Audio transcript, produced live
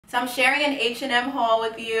So I'm sharing an H&M haul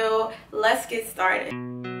with you. Let's get started.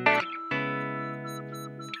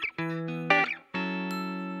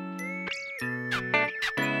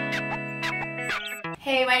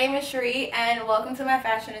 Hey, my name is Cherri and welcome to my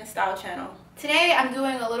fashion and style channel. Today I'm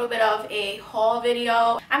doing a little bit of a haul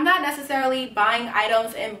video. I'm not necessarily buying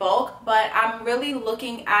items in bulk, but I'm really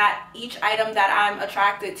looking at each item that I'm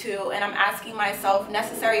attracted to, and I'm asking myself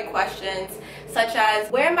necessary questions such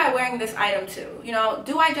as, where am I wearing this item to? You know,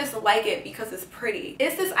 do I just like it because it's pretty?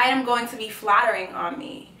 Is this item going to be flattering on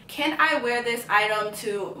me? Can I wear this item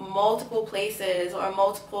to multiple places or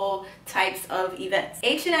multiple types of events?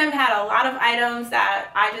 H&M had a lot of items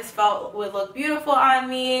that I just felt would look beautiful on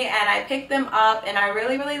me, and I picked them up and I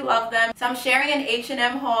really love them. So I'm sharing an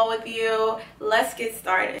H&M haul with you. Let's get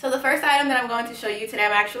started. So the first item that I'm going to show you today,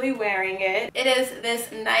 I'm actually wearing it. It is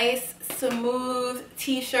this nice smooth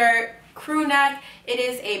t-shirt, crew neck. It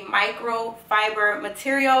is a microfiber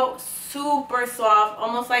material, super soft,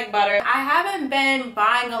 almost like butter. I haven't been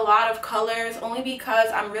buying a lot of colors only because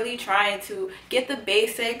I'm really trying to get the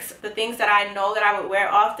basics, the things that I know that I would wear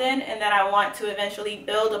often, and then I want to eventually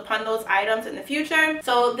build upon those items in the future.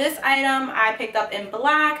 So this item I picked up in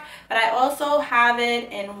black, but I also have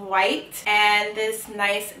it in white and this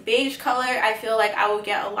nice beige color. I feel like I will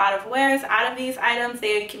get a lot of wears out of these items.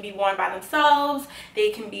 They can be worn by themselves,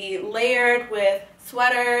 they can be layered with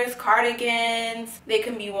sweaters, cardigans, they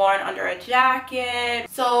can be worn under a jacket.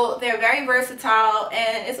 So they're very versatile,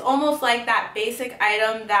 and it's almost like that basic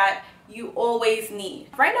item that you always need.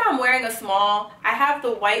 Right now I'm wearing a small. I have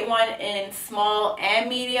the white one in small and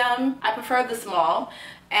medium. I prefer the small,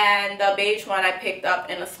 and the beige one I picked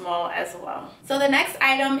up in a small as well. So the next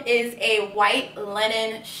item is a white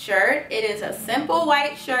linen shirt. It is a simple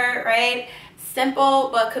white shirt, right?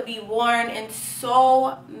 Simple, but could be worn in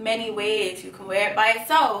so many ways. You can wear it by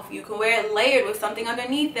itself, you can wear it layered with something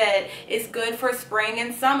underneath it. It's good for spring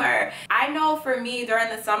and summer. I know for me during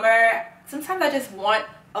the summer, sometimes I just want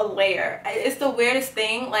a layer. It's the weirdest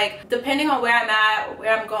thing. Like, depending on where I'm at,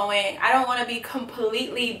 where I'm going, I don't want to be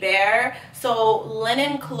completely bare. So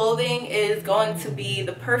linen clothing is going to be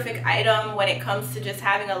the perfect item when it comes to just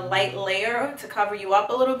having a light layer to cover you up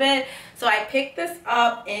a little bit. So I picked this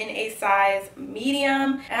up in a size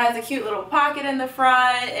medium. It has a cute little pocket in the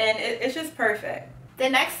front, and it's just perfect. The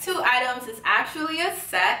next two items is actually a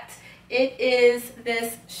set. It is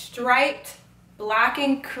this striped black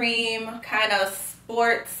and cream kind of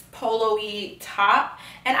sports polo-y top,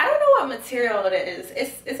 and I don't know what material it is.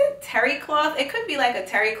 Is it terry cloth? It could be like a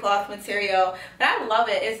terry cloth material, but I love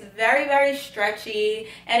it. It's very stretchy,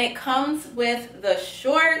 and it comes with the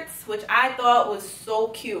shorts, which I thought was so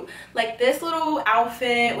cute. Like this little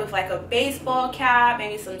outfit with like a baseball cap,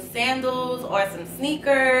 maybe some sandals or some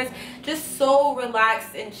sneakers, just so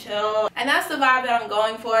relaxed and chill. And that's the vibe that I'm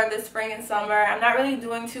going for this spring and summer. I'm not really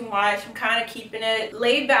doing too much. I'm kind of keeping it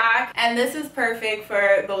laid back, and this is perfect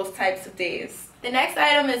for those types of days. The next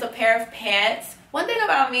item is a pair of pants. One thing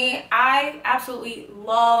about me, I absolutely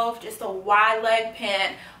love just a wide leg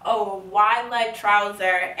pant, a wide leg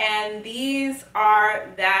trouser, and these are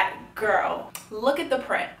that girl. Look at the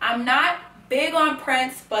print. I'm not big on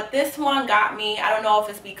prints, but this one got me. I don't know if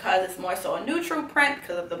it's because it's more so a neutral print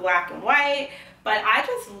because of the black and white, but I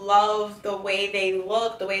just love the way they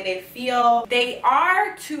look, the way they feel. They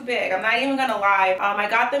are too big, I'm not even gonna lie. I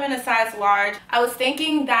got them in a size large. I was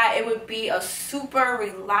thinking that it would be a super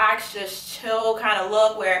relaxed, just chill kind of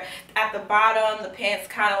look where at the bottom the pants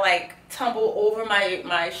kind of like tumble over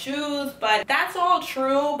my shoes, but that's all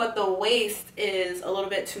true, but the waist is a little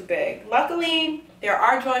bit too big. Luckily there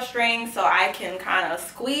are drawstrings, so I can kind of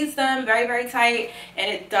squeeze them very tight, and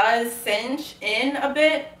it does cinch in a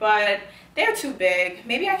bit, but they're too big.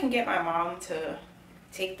 Maybe I can get my mom to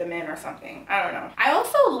take them in or something. I don't know. I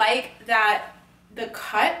also like that the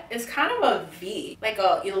cut is kind of a V, like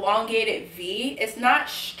a elongated V. It's not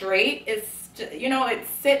straight. It's just, you know, it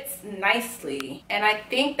sits nicely, and I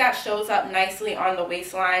think that shows up nicely on the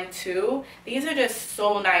waistline too. These are just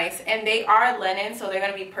so nice, and they are linen, so they're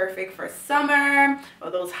gonna be perfect for summer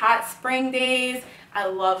or those hot spring days. I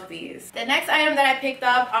love these. The next item that I picked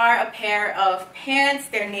up are a pair of pants.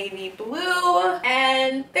 They're navy blue,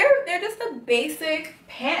 and they're just a basic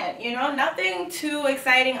pant, you know, nothing too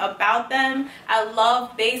exciting about them. I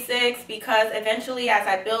love basics because eventually as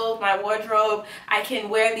I build my wardrobe, I can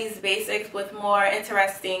wear these basics with more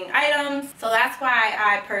interesting items. So that's why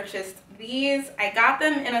I purchased these. I got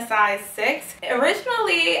them in a size 6.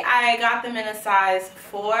 Originally, I got them in a size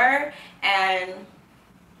 4, and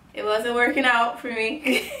it wasn't working out for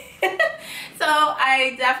me. So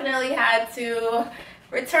I definitely had to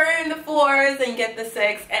return the 4s and get the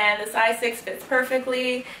 6, and the size 6 fits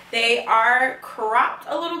perfectly. They are cropped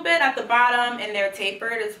a little bit at the bottom and they're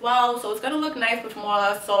tapered as well, so it's gonna look nice with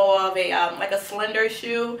more so of a like a slender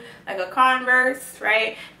shoe, like a Converse,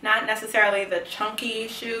 right? Not necessarily the chunky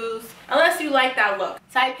shoes, unless you like that look.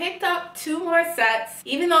 So I picked up 2 more sets.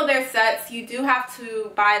 Even though they're sets, you do have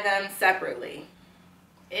to buy them separately.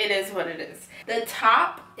 It is what it is. The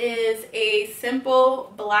top is a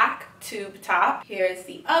simple black tube top. Here's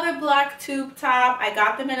the other black tube top. I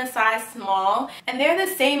got them in a size small, and they're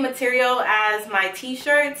the same material as my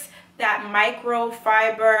t-shirts, that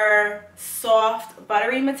microfiber soft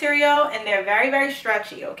buttery material, and they're very, very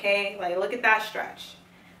stretchy, okay? Like, look at that stretch.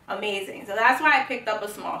 Amazing. So that's why I picked up a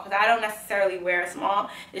small, because I don't necessarily wear a small.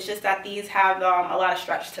 It's just that these have a lot of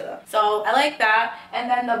stretch to them, so I like that. And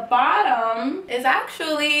then the bottom is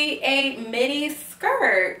actually a midi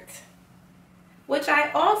skirt, which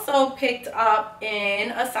I also picked up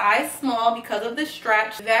in a size small because of the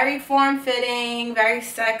stretch. Very form-fitting, very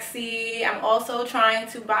sexy. I'm also trying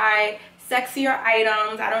to buy sexier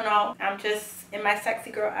items. I don't know, I'm just in my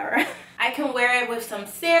sexy girl era. I can wear it with some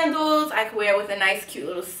sandals. I can wear it with a nice cute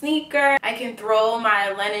little sneaker. I can throw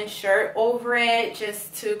my linen shirt over it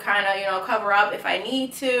just to kind of, you know, cover up if I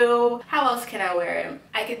need to. How else can I wear it?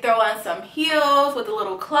 I could throw on some heels with a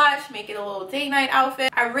little clutch, make it a little date night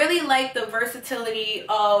outfit. I really like the versatility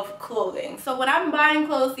of clothing. So when I'm buying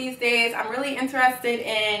clothes these days, I'm really interested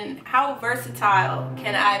in how versatile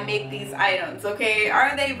can I make these items, okay?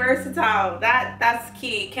 Are they versatile? That's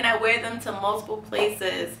key. Can I wear them to multiple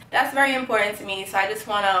places? That's very important to me, so I just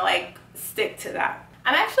want to like stick to that.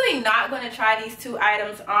 I'm actually not going to try these 2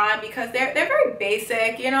 items on because they're very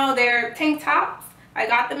basic, you know. They're tank tops. I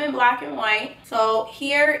got them in black and white. So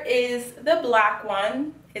here is the black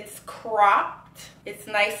one. It's cropped. It's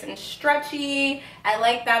nice and stretchy. I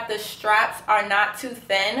like that the straps are not too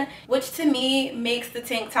thin, which to me makes the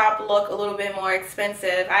tank top look a little bit more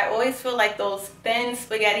expensive. I always feel like those thin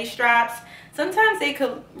spaghetti straps, sometimes they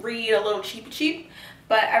could read a little cheap,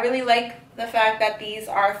 but I really like the fact that these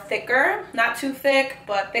are thicker, not too thick,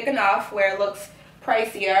 but thick enough where it looks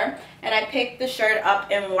pricier. And I picked the shirt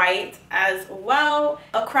up in white as well.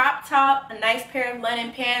 A crop top, a nice pair of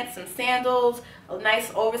linen pants, some sandals, a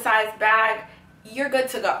nice oversized bag. You're good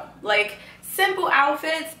to go. Like, simple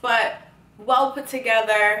outfits, but well put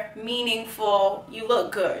together, meaningful. You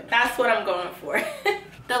look good. That's what I'm going for.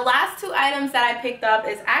 The last 2 items that I picked up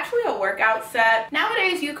is actually a workout set.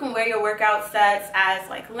 Nowadays you can wear your workout sets as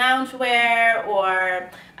like loungewear, or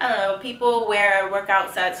I don't know, people wear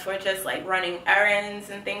workout sets for just like running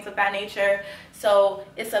errands and things of that nature. So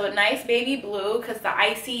it's a nice baby blue, because the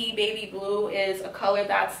icy baby blue is a color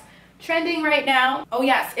that's trending right now. Oh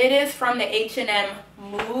yes, it is from the H&M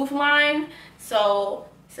Move line. So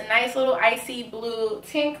it's a nice little icy blue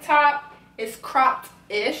tank top. It's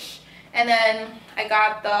cropped-ish. And then I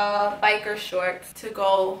got the biker shorts to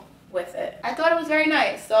go with it. I thought it was very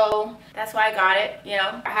nice, so that's why I got it. You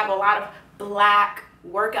know, I have a lot of black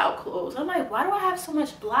workout clothes. I'm like, why do I have so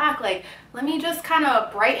much black? Like, let me just kind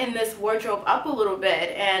of brighten this wardrobe up a little bit,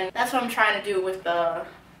 and that's what I'm trying to do with the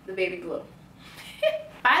baby blue.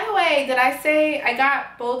 By the way, did I say I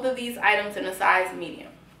got both of these items in a size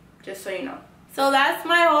medium? Just so you know. So that's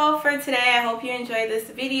my haul for today. I hope you enjoyed this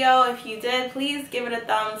video. If you did, please give it a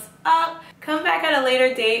thumbs up. Come back at a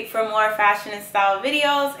later date for more fashion and style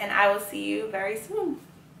videos, and I will see you very soon.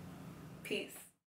 Peace.